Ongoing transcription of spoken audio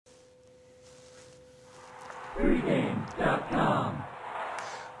Pregame.com.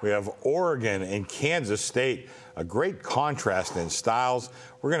 We have Oregon and Kansas State, a great contrast in styles.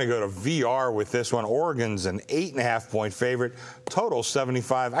 We're going to go to VR with this one. Oregon's an 8.5-point favorite, total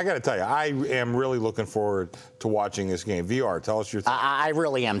 75. I got to tell you, I am really looking forward to watching this game. VR, tell us your thoughts. I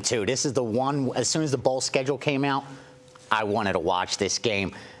really am too. This is the one, as soon as the bowl schedule came out, I wanted to watch this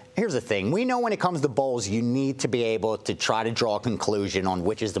game. Here's the thing. We know when it comes to bowls, you need to be able to try to draw a conclusion on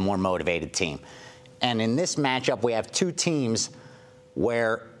which is the more motivated team. And in this matchup, we have two teams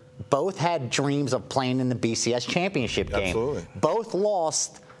where both had dreams of playing in the BCS championship game. Absolutely. Both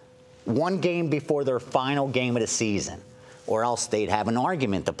lost one game before their final game of the season, or else they'd have an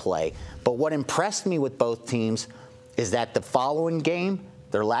argument to play. But what impressed me with both teams is that the following game,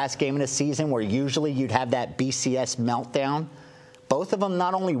 their last game of the season, where usually you'd have that BCS meltdown, both of them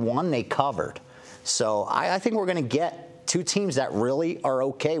not only won, they covered. So I think we're going to get two teams that really are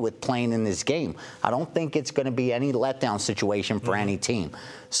okay with playing in this game. I don't think it's going to be any letdown situation for any team.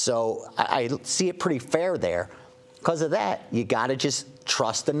 So I see it pretty fair there. Because of that, you got to just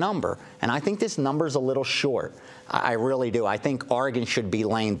trust the number. And I think this number's a little short. I really do. I think Oregon should be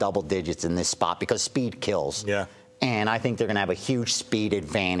laying double digits in this spot because speed kills. Yeah. And I think they're going to have a huge speed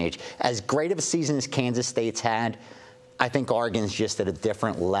advantage. As great of a season as Kansas State's had, I think Oregon's just at a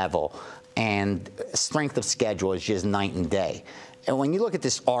different level. And strength of schedule is just night and day. And when you look at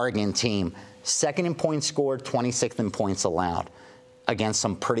this Oregon team, second in points scored, 26th in points allowed against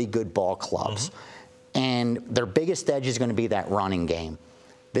some pretty good ball clubs. And their biggest edge is going to be that running game.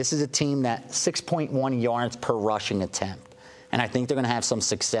 This is a team that 6.1 yards per rushing attempt. And I think they're going to have some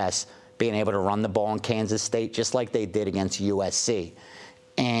success being able to run the ball in Kansas State just like they did against USC.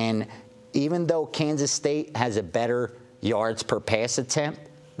 And even though Kansas State has a better yards per pass attempt,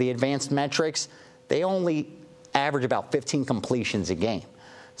 the advanced metrics, they only average about 15 completions a game.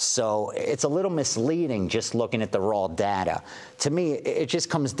 So it's a little misleading just looking at the raw data. To me, it just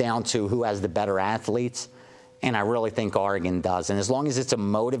comes down to who has the better athletes, and I really think Oregon does. And as long as it's a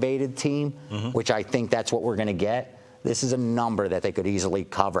motivated team, which I think that's what we're going to get, this is a number that they could easily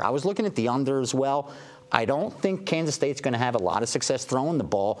cover. I was looking at the under as well. I don't think Kansas State's going to have a lot of success throwing the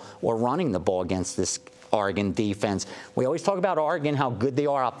ball or running the ball against this Oregon defense. We always talk about Oregon, how good they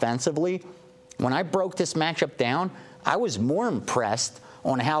are offensively. When I broke this matchup down, I was more impressed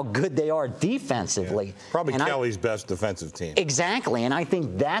on how good they are defensively. Yeah. Probably Kelly's best defensive team. Exactly, and I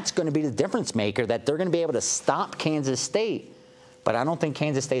think that's going to be the difference maker, that they're going to be able to stop Kansas State, but I don't think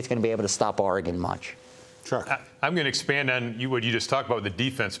Kansas State's going to be able to stop Oregon much. Chuck. I'm going to expand on what you just talked about with the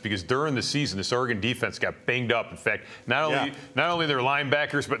defense, because during the season, this Oregon defense got banged up. In fact, not only their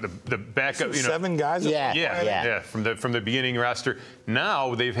linebackers, but the backup. 7 guys. From the beginning roster.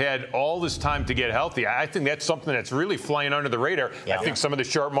 Now they've had all this time to get healthy. I think that's something that's really flying under the radar. I think some of the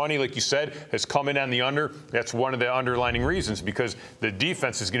sharp money, like you said, has come in on the under. That's one of the underlining reasons, because the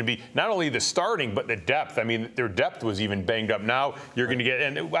defense is going to be not only the starting, but the depth. I mean, their depth was even banged up. Now you're going to get,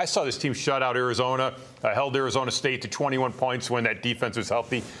 and I saw this team shut out Arizona, held Arizona State to 21 points when that defense was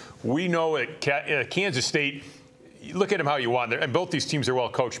healthy. We know at Kansas State, look at them how you want. And both these teams are well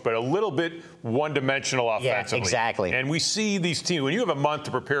coached, but a little bit one-dimensional offensively. Yeah, exactly. And we see these teams, when you have a month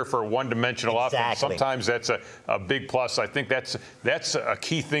to prepare for a one-dimensional offense, sometimes that's a big plus. I think that's a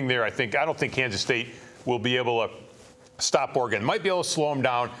key thing there. I don't think Kansas State will be able to stop Oregon. Might be able to slow them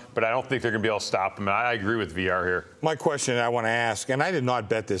down, but I don't think they're going to be able to stop them. And I agree with VR here. My question I want to ask, and I did not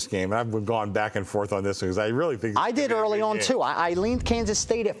bet this game, and I've gone back and forth on this because I really think I did early on too. I leaned Kansas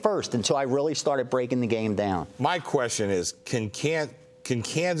State at first until I really started breaking the game down. My question is, can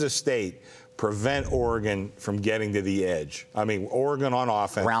Kansas State prevent Oregon from getting to the edge? I mean, Oregon on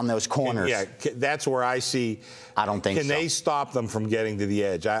offense. Around those corners. That's where I see. I don't think so. Can they stop them from getting to the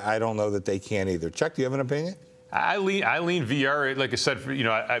edge? I don't know that they can either. Chuck, do you have an opinion? I lean VR. Like I said,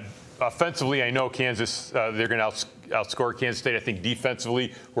 offensively, I know Kansas, they're going to outscore Kansas State. I think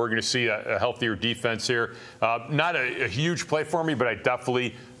defensively, we're going to see a healthier defense here. Not a huge play for me, but I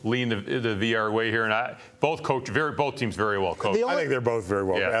definitely lean the VR way here. And both teams very well coached. I think they're both very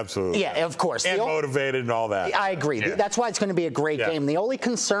well. Yeah. Absolutely. Yeah, of course. And motivated and all that. I agree. Yeah. That's why it's going to be a great game. The only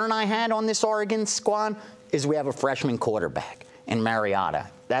concern I had on this Oregon squad is we have a freshman quarterback in Mariota.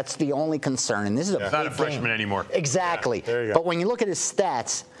 That's the only concern, and this is a big not a freshman game. Anymore. Exactly. Yeah, there you go. But when you look at his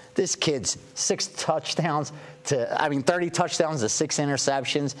stats, this kid's 30 touchdowns to 6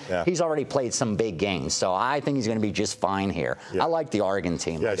 interceptions. Yeah. He's already played some big games, so I think he's going to be just fine here. Yeah. I like the Oregon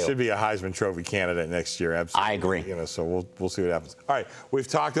team. Yeah, it should be a Heisman Trophy candidate next year. Absolutely. I agree. So we'll see what happens. All right, we've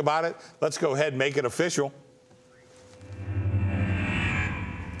talked about it. Let's go ahead and make it official.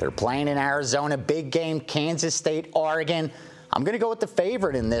 They're playing in Arizona. Big game, Kansas State, Oregon. I'm going to go with the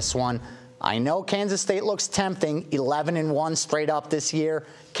favorite in this one. I know Kansas State looks tempting, 11-1 straight up this year,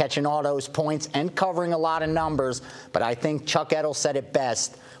 catching all those points and covering a lot of numbers. But I think Chuck Edel said it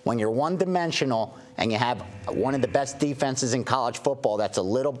best. When you're one-dimensional and you have one of the best defenses in college football that's a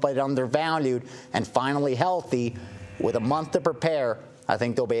little bit undervalued and finally healthy, with a month to prepare, I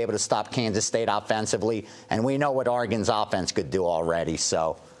think they'll be able to stop Kansas State offensively. And we know what Oregon's offense could do already.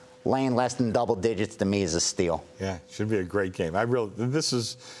 So laying less than double digits to me is a steal. Yeah, should be a great game. I'll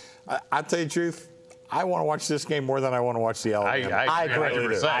tell you the truth, I want to watch this game more than I want to watch the Alabama. I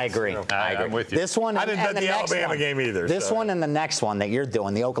agree. I'm with you. This one, I didn't bet the Alabama game either. This one and the next one that you're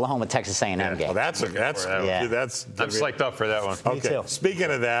doing, the Oklahoma-Texas A&M game. Well, that's I'm psyched up for that one. Okay. Me too. Speaking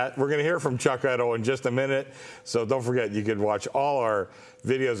of that, we're going to hear from Chuck Edel in just a minute. So don't forget, you can watch all our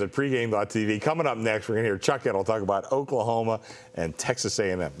videos at pregame.tv. Coming up next, we're going to hear Chuck Edel talk about Oklahoma and Texas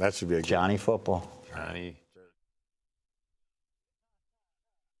A&M. That should be a good Johnny football. Johnny.